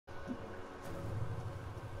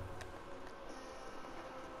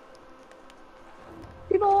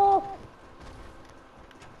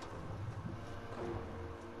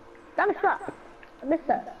Damage trap! I missed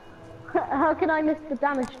it. How can I miss the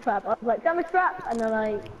damage trap? I was like, damage trap! And then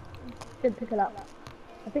I didn't pick it up.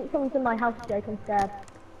 I think someone's in my house, Jake, I'm scared.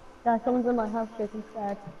 Yeah, someone's in my house, Jake, I'm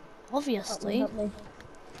scared. Obviously. Help me.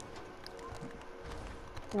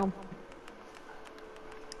 No.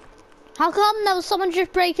 How come there was someone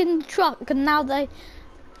just breaking the truck and now they...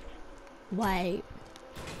 Wait.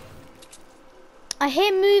 I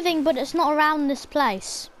hear moving, but it's not around this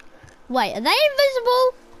place. Wait, are they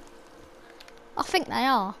invisible? I think they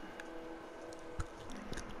are.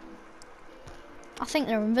 I think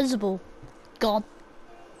they're invisible. God.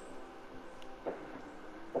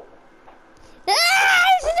 Ah,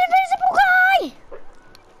 it's an invisible guy!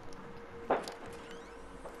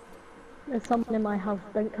 There's someone in my house,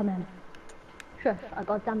 don't come in. Shush, I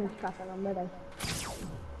got damage trap and I'm ready.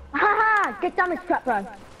 Haha! Get damage trap, bro!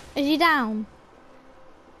 Is he down?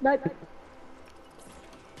 Nope.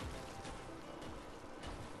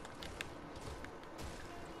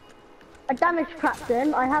 I damage trapped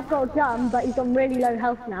him, I have got a gun, but he's on really low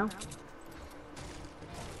health now.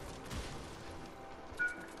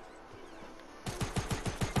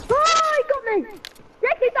 Oh, he got me!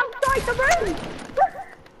 Yes, he's outside the room!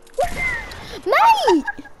 Mate!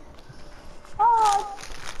 Oh!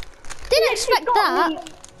 Didn't expect that.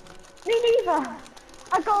 Me neither!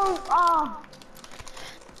 I got, oh!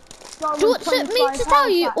 Do you want me to tell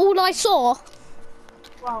you all I saw?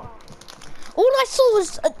 Well. All I saw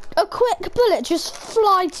was a quick bullet just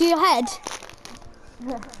fly to your head.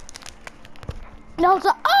 Yeah. And I was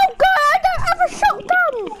like, oh god, I don't have a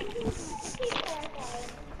shotgun!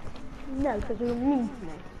 No, because you're mean to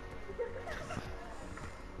me.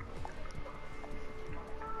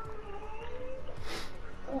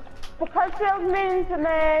 Because you're mean to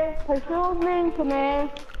me. Because you're mean to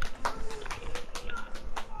me.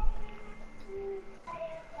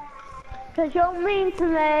 Because you're mean to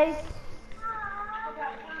me.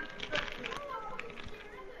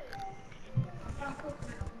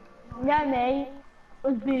 No, mate.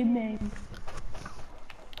 Was being mean.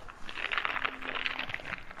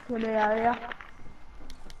 To the area.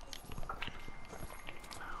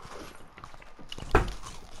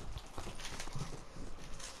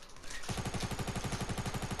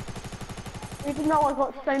 Even though I've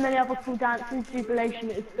got so many other cool dances, Jubilation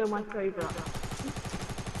is still my favourite.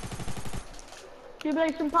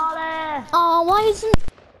 Jubilation party! Oh, why isn't...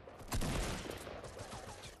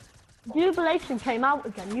 Jubilation came out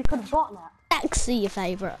again, you could have gotten it. Sexy your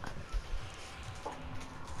favourite?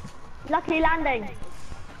 Lucky landing.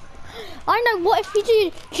 I know, what if you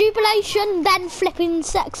do Jubilation, then flipping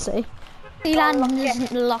sexy? Lucky landing isn't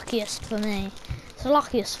the luckiest for me. It's the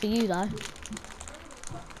luckiest for you though.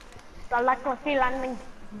 I like lucky landing.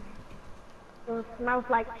 It smells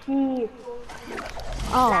like cheese.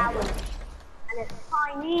 Oh. Flowers. And it's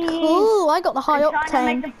Chinese. Ooh, I got the high I'm trying to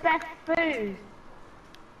octane. make the best food.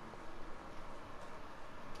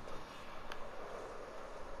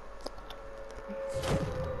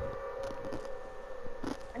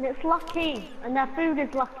 And it's lucky, and their food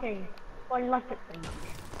is lucky. So I like it so much.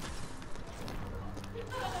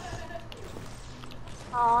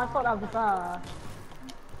 Oh, I thought that was a bird.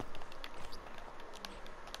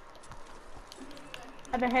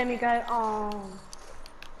 Ever hear me go, oh.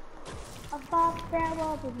 I thought there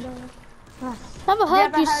was a bird. Never Have you heard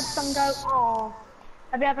ever you heard some go, oh?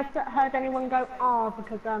 Have you ever heard anyone go, oh,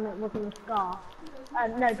 because it wasn't a scar?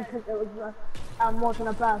 No, because it was wasn't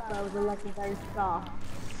a bird, so it was a legendary scar.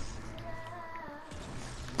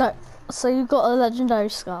 So you got a legendary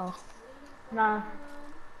scar? No.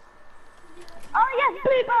 Oh yes,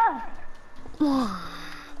 Blooper!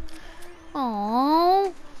 Aww.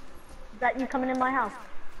 Is that you coming in my house?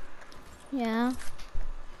 Yeah.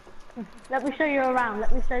 Let me show you around.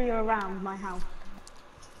 Let me show you around my house.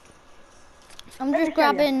 I'm just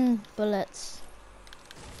grabbing bullets.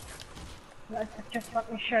 Just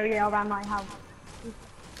let me show you around my house.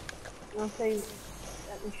 I'll show you.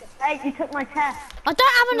 Hey, you took my test. I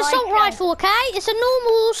don't have an assault rifle, okay? It's a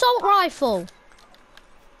normal assault rifle.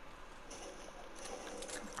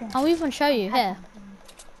 I'll even show you here.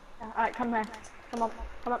 Alright, come here. Come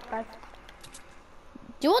up, guys.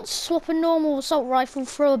 Do you want to swap a normal assault rifle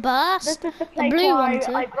for a burst? This is the A place blue where one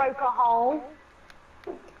too. I broke a hole.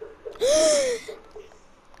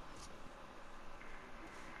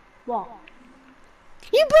 What?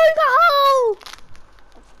 You broke a hole!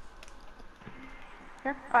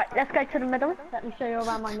 Yeah. Alright, let's go to the middle. Let me show you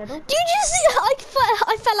around my middle. Did you just see?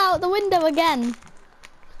 I fell out the window again.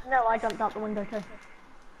 No, I jumped out the window too.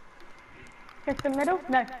 Chest in the middle?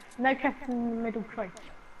 No, no chest in the middle crate.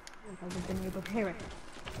 I would have been able to hear it.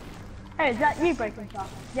 Hey, is that you breaking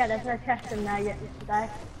stuff? Yeah, there's no chest in there yet today.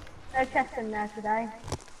 No chest in there today.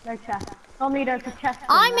 No chest. Normally there's a chest in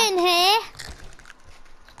I'm there. in here.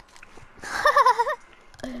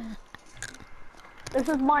 This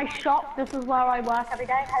is my shop. This is where I work every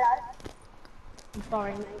day. Hello. I'm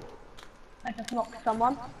sorry, mate. I just knocked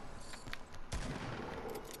someone.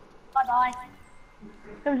 Bye bye.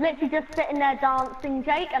 He was literally just sitting there dancing,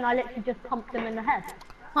 Jake, and I literally just pumped him in the head.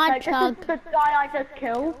 Hi, Like, Chug. this is the guy I just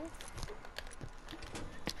killed.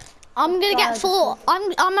 I'm gonna get 4.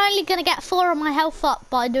 I'm only gonna get 4 of my health up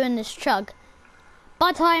by doing this chug.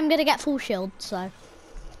 By the time I'm gonna get full shield, so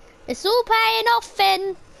it's all paying off,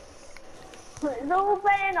 Finn. It's all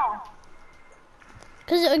paying off.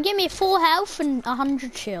 Because it'll give me 4 health and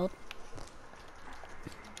 100 shield.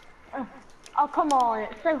 Oh, come on.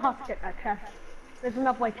 It's so hard to get that chest. There's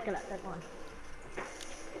another way to get it, don't worry.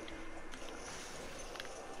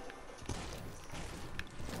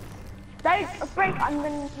 Don't break, I'm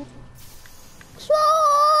gonna...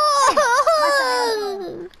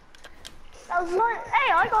 That was nice.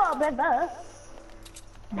 Hey, I got a bit better.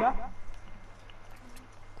 Yeah.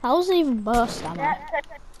 I wasn't even burst, am I? Yeah,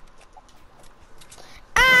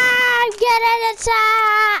 I'm getting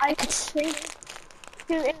attacked! I think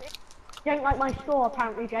you don't like my store,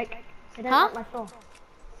 apparently, Jake. They don't like my store.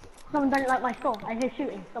 Someone don't like my store. I hear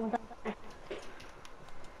shooting. Someone don't.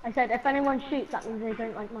 I said, if anyone shoots, that means they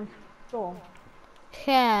don't like my store.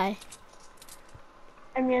 Okay.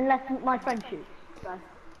 I mean, unless my friend shoots. So.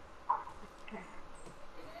 Okay.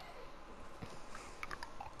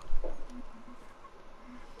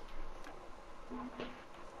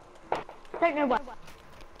 Don't know what.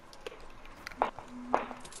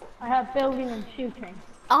 I heard building and shooting.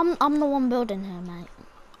 I'm the one building here, mate.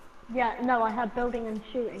 Yeah, no, I heard building and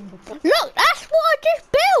shooting before. Look, that's what I just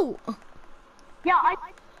built! Yeah, I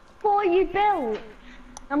saw you build.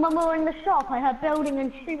 And when we were in the shop, I heard building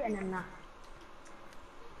and shooting in that.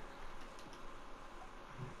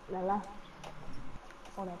 They're left.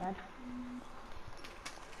 Or they're dead.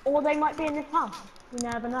 Or they might be in this house. You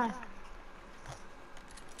never know.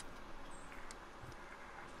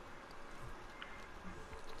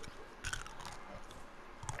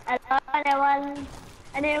 Hello,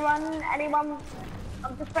 anyone?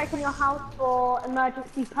 I'm just breaking your house for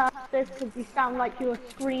emergency purposes because you sound like you were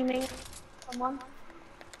screaming at someone.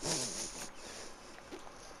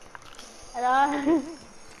 Hello?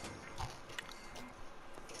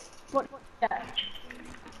 What's that?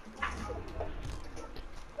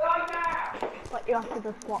 What you have to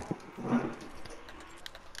just swap.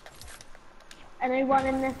 Anyone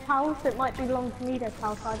in this house? It might belong to me, this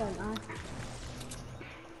house, I don't know.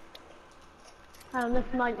 This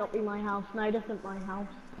might not be my house. No, this isn't my house.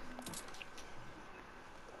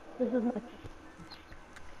 This is my...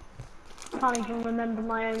 I can't even remember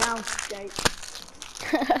my own house, Jake.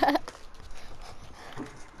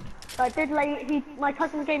 So I did my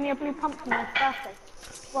cousin gave me a blue pump for my birthday.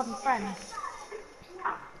 Wasn't friends.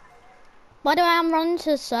 Why do I am running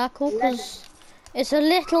to the circle? Because it's a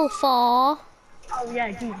little far. Oh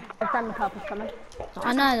yeah, geez. The sun cup is coming.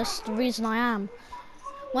 I know, that's the reason I am.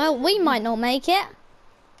 Well, we might not make it.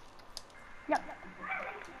 Yep.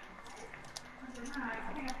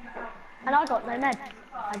 And I got no meds.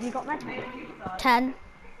 Have you got meds? 10.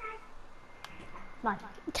 Nice.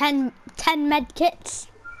 10 med kits.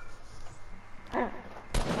 Wow.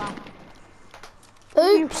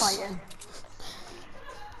 Oops. You fighting?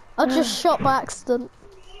 I just shot by accident.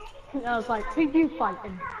 I was like, who you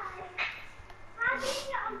fighting?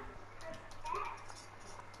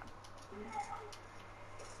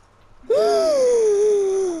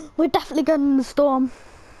 We're definitely going in the storm.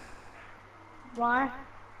 Why?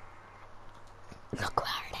 Look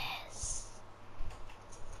where it is.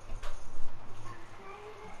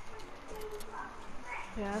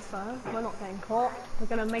 Yeah, so we're not getting caught. We're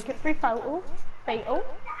gonna make it through fatal. Fatal.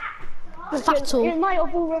 Fatal. It might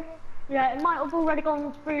have already, yeah, it might have already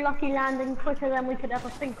gone through lucky landing quicker than we could ever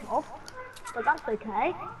think of. But that's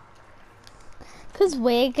okay. Because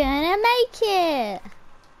we're gonna make it.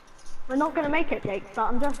 We're not gonna make it, Jake, but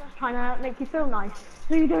I'm just trying to make you feel nice.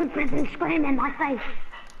 So you don't freaking scream in my face.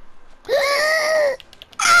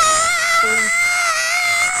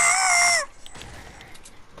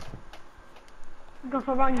 You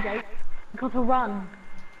gotta run, Jake. You gotta run.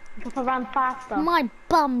 You gotta run faster. My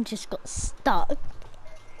bum just got stuck.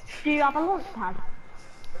 Do you have a launch pad?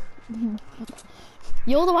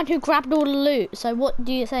 You're the one who grabbed all the loot, so what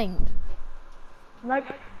do you think? Nope.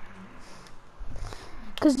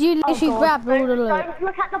 Because you literally grabbed all the loot. Don't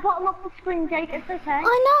look at the bottom of the screen, Jake. It's okay.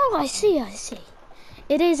 I know, I see.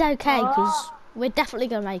 It is okay, because we're definitely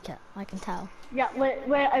going to make it, I can tell. Yeah,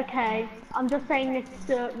 we're okay. I'm just saying this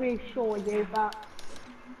to reassure you, but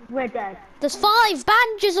We're dead. There's 5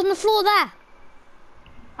 bandages on the floor there.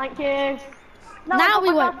 Thank you. No, Now I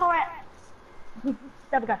we won't. for it.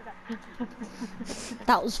 There we go.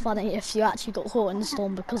 That was funny if you actually got caught in the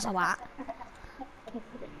storm because of that.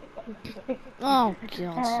 Oh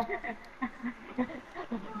god.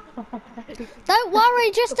 Don't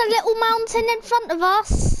worry, just a little mountain in front of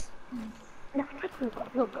us.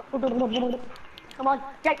 Come on,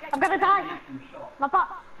 Jake, I'm gonna die. My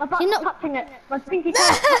butt's touching it. My pinky toe.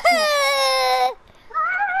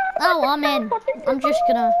 Oh, I'm in. I'm just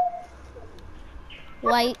gonna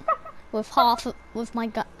wait with my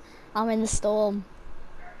gut. I'm in the storm.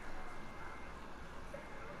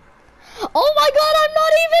 Oh my god, I'm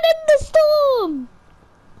not even in the storm!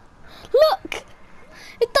 Look!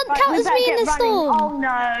 It doesn't count as me in the storm. Oh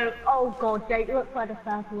no. Oh god, Jake, look where the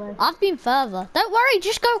circle is. I've been further. Don't worry,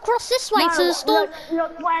 just go across this way to the storm.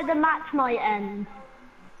 Look where the match might end.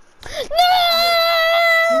 No!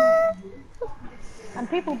 And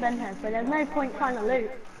people been here, so there's no point trying to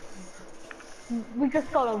loot. We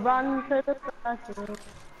just gotta run to the circle.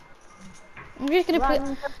 I'm just gonna put...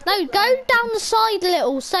 No, go down the side a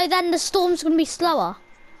little, so then the storm's gonna be slower.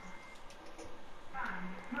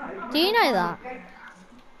 Do you know that?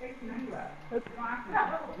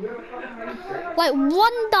 Like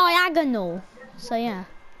one diagonal. So yeah.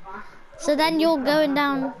 So then you're going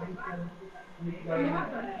down.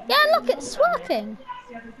 Yeah, look, it's working.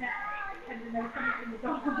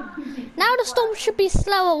 Now the storm should be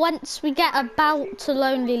slower once we get about to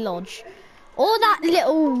Lonely Lodge. Or that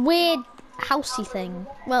little weird housey thing.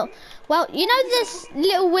 Well, you know this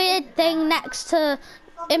little weird thing next to,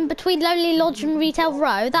 in between Lonely Lodge and Retail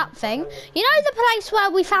Row, that thing? You know the place where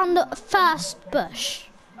we found the first bush?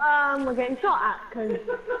 We're getting shot at, because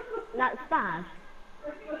that's bad.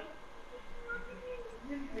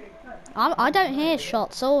 I don't hear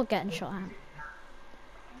shots or getting shot at.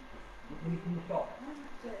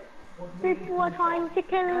 People are trying to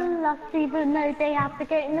kill us, even though they have to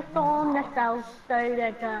get in the storm themselves, so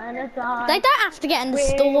they're gonna die. They don't have to get in the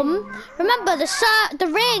storm. Remember the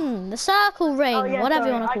ring, the circle ring, oh, yeah, whatever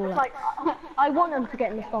sorry. you want to call it. Like, I want them to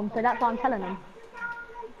get in the storm, so that's why I'm telling them.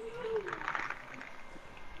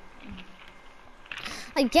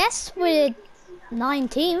 I guess we're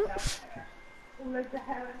 19th.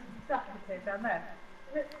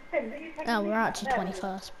 Oh, we're actually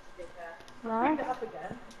 21st. No.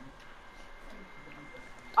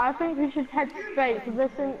 I think we should head straight, because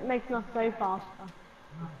this isn't making us go faster.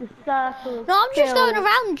 The circle. No, I'm just going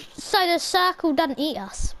around so the circle doesn't eat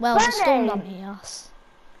us. Well, the storm doesn't eat us.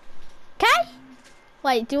 Okay?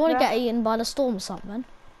 Wait, do you want to get eaten by the storm or something?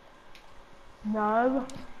 No.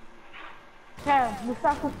 Yeah, the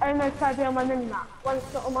circle's almost going to be on my mini-map. Once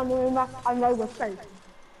it's not on my mini-map, I know we're safe.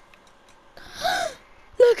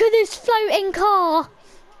 Look at this floating car.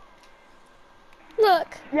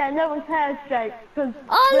 Look. Yeah, no one cares, Jake, because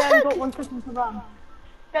we only got 1 second to run.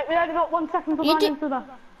 Jake, we only got 1 second to run into the...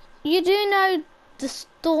 You do know the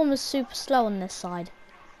storm is super slow on this side.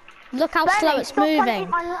 Look how slow it's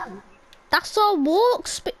moving. That's our walk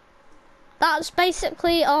speed. That's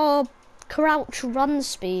basically our crouch run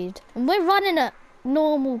speed. And we're running at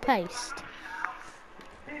normal pace.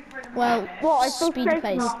 Well, speed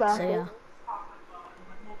pace, so yeah.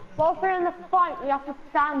 While we're in the fight, we have to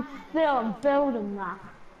stand still and build them that.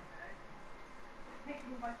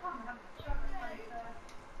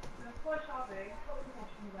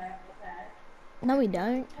 No, we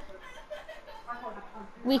don't.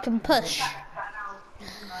 We can push.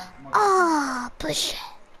 Ah, push.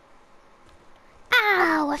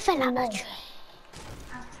 Ow, I fell out of a tree.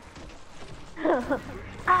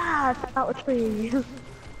 Ah, I fell out of a tree.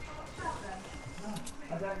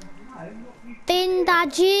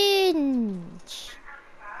 Vintage.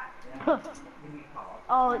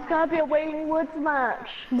 Oh, it's gonna be a Waiting Woods match.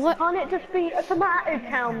 What? Can't it just be a Tomato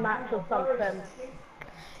Town match or something?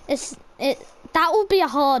 That will be a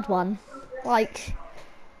hard one. Like,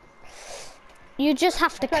 you just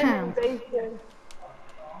have to count.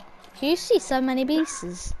 You see so many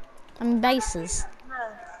bases. I mean bases.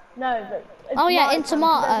 No, but oh yeah, in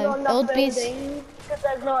Tomato, it would be. Because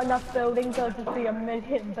there's not enough buildings, there'll just be a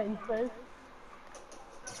million bases.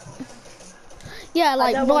 Yeah,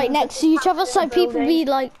 like right next to each other, so people be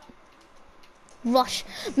like, rush.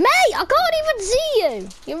 Mate, I can't even see you.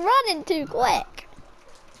 You're running too quick.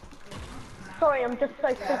 Sorry, I'm just so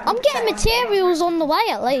sick. I'm getting materials on the way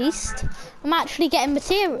at least. I'm actually getting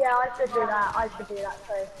material. Yeah, I should do that. I should do that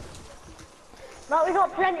too. But we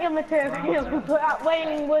got plenty of materials. We're at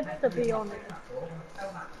Wailing Woods to be honest.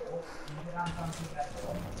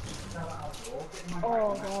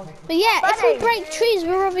 Oh god. But yeah, if we break trees,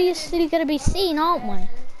 we're obviously going to be seen, aren't we?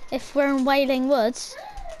 if we're in Wailing Woods.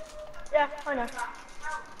 Yeah, I know.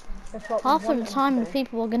 That's what Half we of the want them time to the do.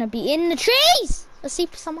 people are gonna be in the trees. Let's see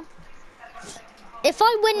someone. If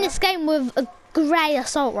I win this game with a grey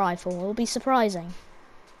assault rifle, it'll be surprising.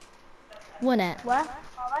 Wouldn't it? Where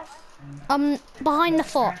are they? Behind the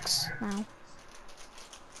fox now.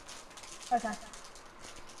 Okay.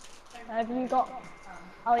 Have you got...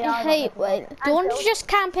 Oh yeah, I got Hey, this as well. wait, do you want to just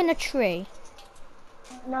camp in a tree?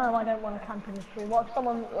 No, I don't want to camp in the tree. What if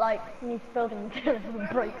someone, like, needs building materials and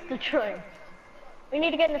breaks the tree? We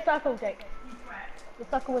need to get in the circle, Jake. The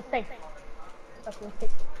circle was safe. The circle was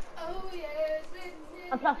safe. Oh yes.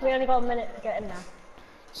 And plus, we only got a minute to get in there.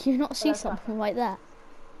 Do you not see that's something like that?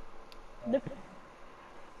 Nope.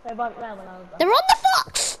 They weren't there when I was there. They're on the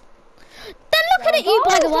fox! They're looking at you,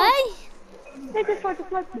 by the way. They just tried to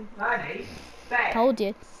smoke me. Told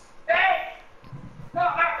you.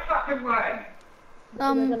 Not that fucking way!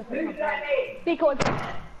 Decoy.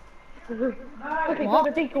 Okay, What? got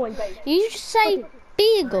a decoy bait. You just say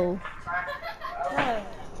beagle. No,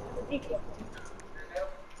 decoy.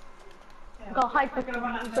 Got hide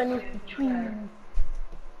beneath the trees.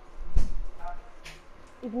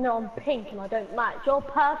 Even though I'm pink and I don't match, you're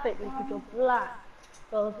perfect because you're black.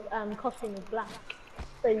 Your costume is black,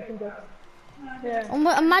 so you can just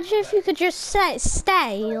Imagine if you could just stay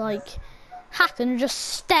like hack and just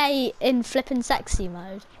stay in flipping sexy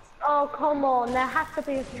mode. Oh come on, there has to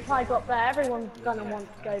be a supply drop there. Everyone's gonna want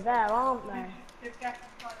to go there, aren't they?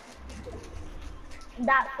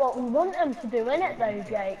 That's what we want them to do, innit though,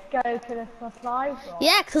 Jake? Go to the supply drop.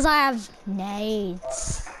 Yeah, because I have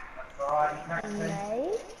nades.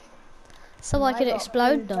 Okay. So I could got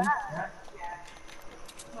explode blue them. back.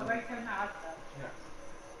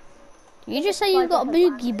 You just say you got a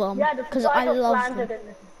boogie bomb Yeah, the because supply I drop love landed them. in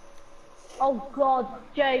this. Oh god,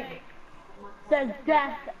 Jake. There's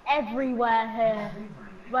death everywhere here.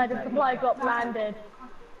 Where the supply drop landed.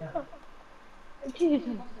 Jesus.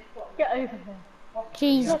 Get over here.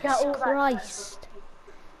 Jesus Look at all that. Christ.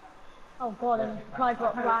 Oh god, and the supply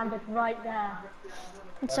drop landed right there.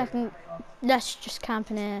 1 second. Let's just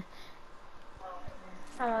camp in here.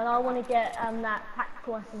 And I want to get that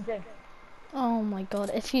tactical SMG. Oh my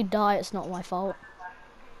god. If you die, it's not my fault.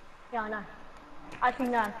 Yeah, I know. Actually,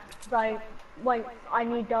 no. So, wait, I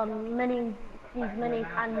need these minis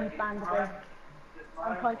and these bandages.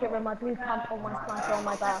 I'm trying to get rid of my blue pump or my sniper on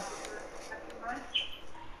my bar.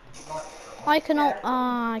 I cannot.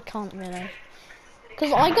 I can't really.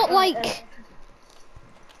 Because I got like.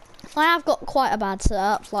 I have got quite a bad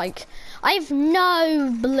setup. Like, I have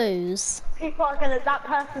no blues. People are gonna. That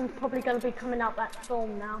person's probably gonna be coming out that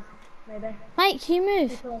storm now. Maybe. Mate, can you move?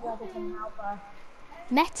 People are gonna be coming out there.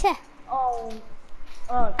 Meta. Oh.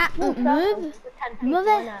 Oh. Move. The 10 people, Move it.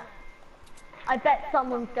 innit? I bet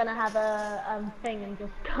someone's gonna have a thing and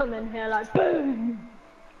just come in here like boom.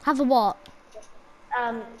 Have a what?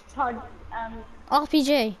 Charge,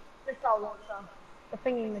 RPG. missile launcher. The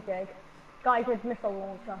thingy-majig. Guided missile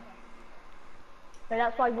launcher. So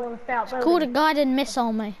that's why we want to stay out building. Called a guided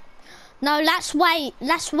missile me. No, let's wait.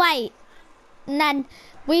 Let's wait. And then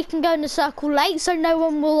we can go in the circle late, so no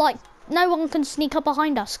one can sneak up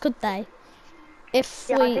behind us, could they? If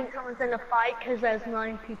Yeah, I we think someone's in a fight because there's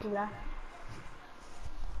 9 people there.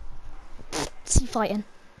 see fighting.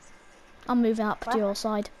 I'm moving up to your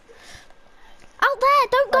side. Out there,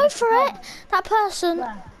 don't go for it. That person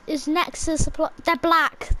Where? is next to the supply. They're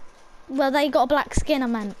black. Well, they got a black skin, I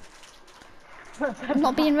meant. I'm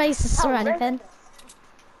not being racist or Oh, anything.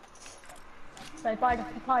 So by the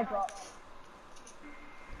supply drop.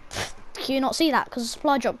 Can you not see that? Because the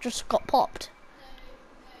supply drop just got popped.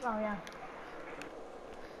 Oh yeah.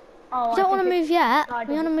 Oh, We don't want to move yet.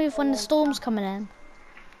 We want to move when the storm's coming in.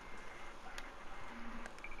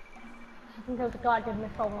 I think there's a guided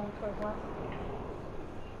missile launcher as well.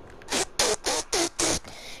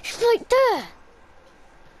 She's like there.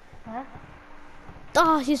 Huh?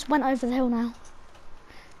 Oh, he just went over the hill now.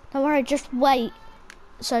 Don't worry, just wait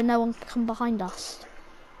so no one can come behind us.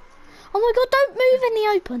 Oh my god, don't move in the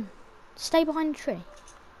open. Stay behind the tree.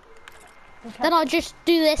 Okay. Then I'll just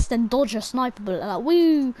do this, then dodge a sniper bullet. Like,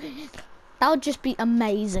 woo! That would just be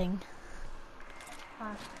amazing.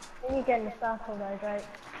 Then you get in the circle though, Drake.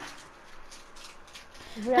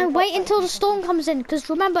 No, wait until the storm comes in, because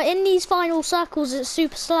remember, in these final circles, it's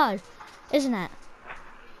super slow, isn't it?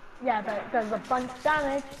 Yeah, but it does a bunch of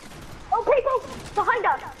damage. Oh, people! Behind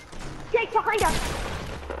us! Jake, behind us!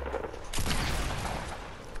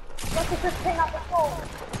 Let's just pin up the storm.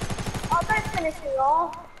 Oh, don't finish it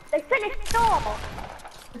off. They finished it off.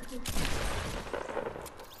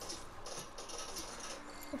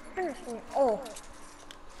 Just finishing it off.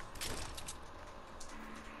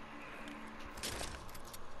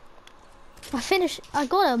 I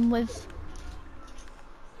got him with.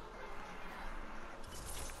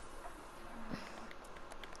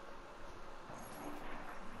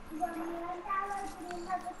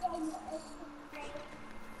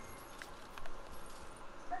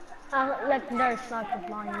 Legendary sniper's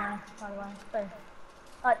mine now, by the way. So,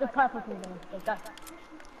 like the purple thing, so go.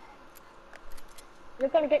 You're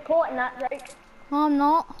gonna get caught in that, Jake. No, I'm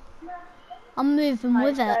not. I'm moving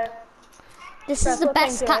with it. This is the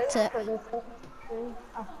best tactic. So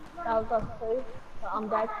that was us two, but I'm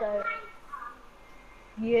dead, so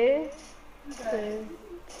you, 2,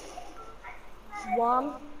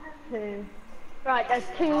 1, 2. Right, there's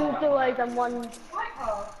 2 duos and 1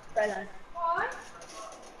 solo.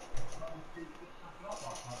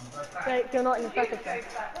 Jake, you're not in the focus though.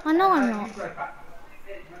 I know I'm not.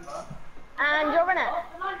 And you're in it.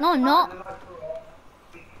 No, I'm not.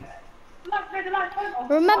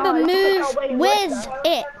 Remember, move with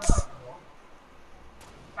it.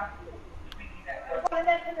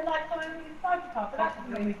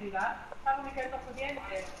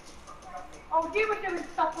 Oh, you were doing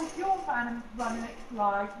stuff with your van and running it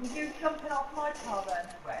slide. Were you jumping off my car then?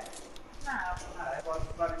 Where? Now? No, I was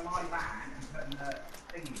running my van and putting the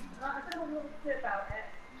thing in. I don't know what to do about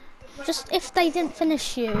it. Just if they didn't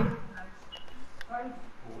finish you.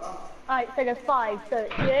 Alright, so there's 5. So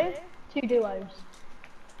it's you, 2 duos.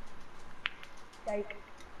 Jake.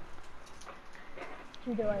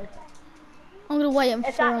 2 duos. I'm gonna wait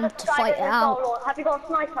for them to fight it out. Have you got a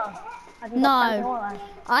sniper? No,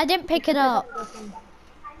 I didn't pick it up.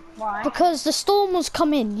 Why? Because the storm was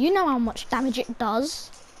coming. You know how much damage it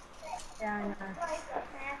does. Yeah, I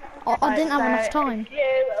know. I didn't have enough time. It's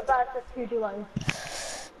you versus 2 duos.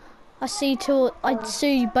 I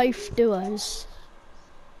see both duos.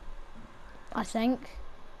 I think.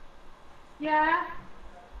 Yeah.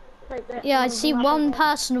 Yeah, I see one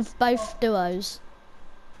person of both duos.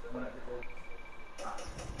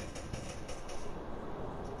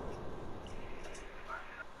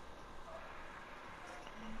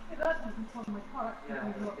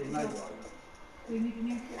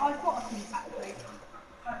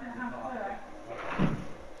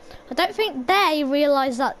 I don't think they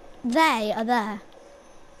realise that they are there.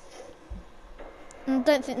 I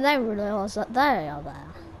don't think they realise that they are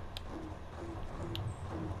there.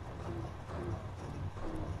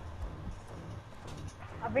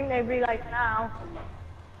 I think they realise now.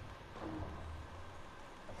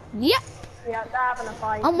 Yep. Yeah, they're having a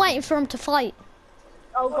fight. I'm waiting for them to fight.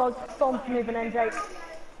 Oh god, Storm's moving in, Jake.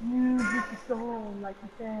 Move with the storm, like you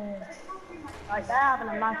said. Like, they're having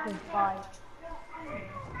a massive fight.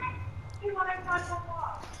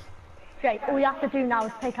 Jake, all you have to do now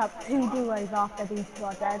is pick up 2 duos after these 2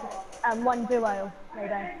 are dead. And 1 duo, maybe,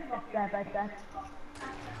 if they're both dead.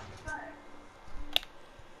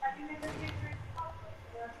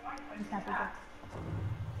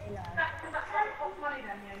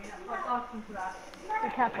 Be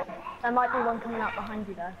careful. There might be one coming out behind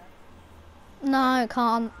you though. No, it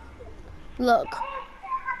can't. Look.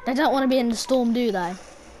 They don't want to be in the storm, do they?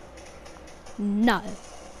 No.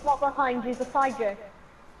 Not behind you, beside you.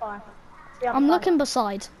 Sorry. I'm looking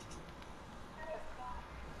beside.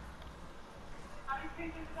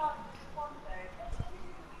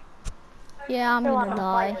 Yeah, I'm gonna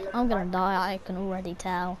die. I'm gonna die, I can already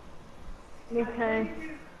tell. Me too.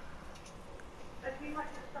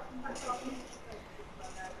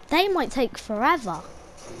 They might take forever.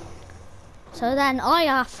 So then I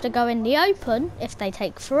have to go in the open if they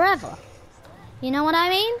take forever. You know what I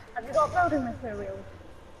mean? Have you got building materials?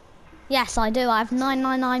 Yes, I do. I have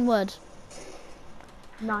 999 wood.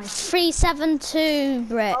 Nice. 372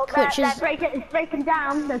 brick, which is... It's breaking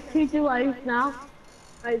down. There's 2 duos now.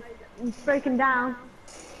 It's breaking down.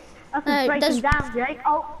 That's breaking down, Jake.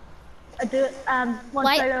 Oh,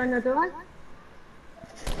 one solo and a duo.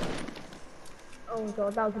 Oh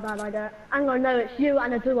god, that was a bad idea. Hang on, no, it's you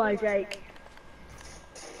and a duo, Jake.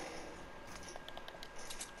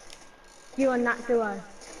 You and that duo.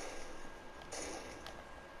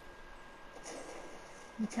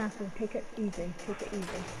 Be careful, take it easy, take it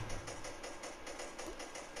easy.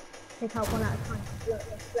 Take out one at a time, look,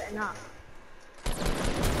 they're splitting up.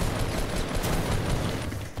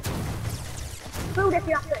 Build if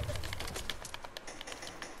you have to.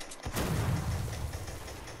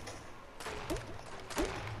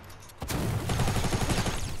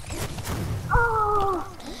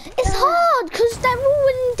 Oh! It's hard because they're all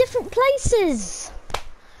in different places.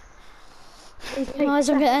 Guys,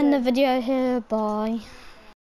 I'm going to end the video here. Bye.